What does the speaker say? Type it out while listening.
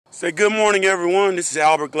Say good morning, everyone. This is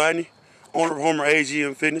Albert Gladney, owner of Homer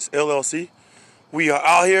AGM Fitness, LLC. We are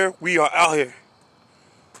out here. We are out here.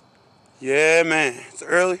 Yeah, man. It's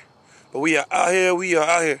early, but we are out here. We are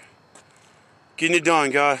out here. Getting it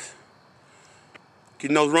done, guys.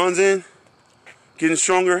 Getting those runs in. Getting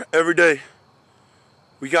stronger every day.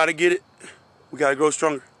 We got to get it. We got to grow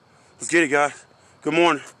stronger. Let's get it, guys. Good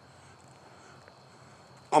morning.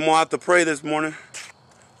 I'm going to have to pray this morning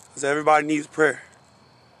because everybody needs prayer.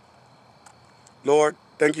 Lord,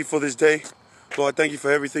 thank you for this day. Lord, thank you for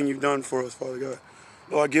everything you've done for us, Father God.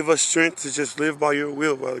 Lord, give us strength to just live by your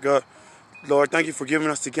will, Father God. Lord, thank you for giving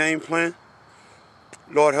us the game plan.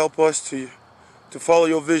 Lord, help us to follow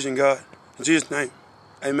your vision, God. In Jesus' name,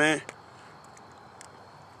 amen.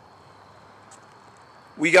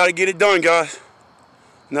 We got to get it done, guys.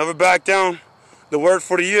 Never back down. The word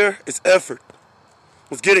for the year is effort.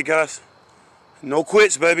 Let's get it, guys. No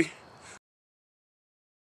quits, baby.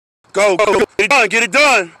 Go, go, get it done, get it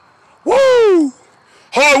done. Woo!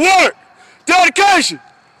 Hard work, dedication.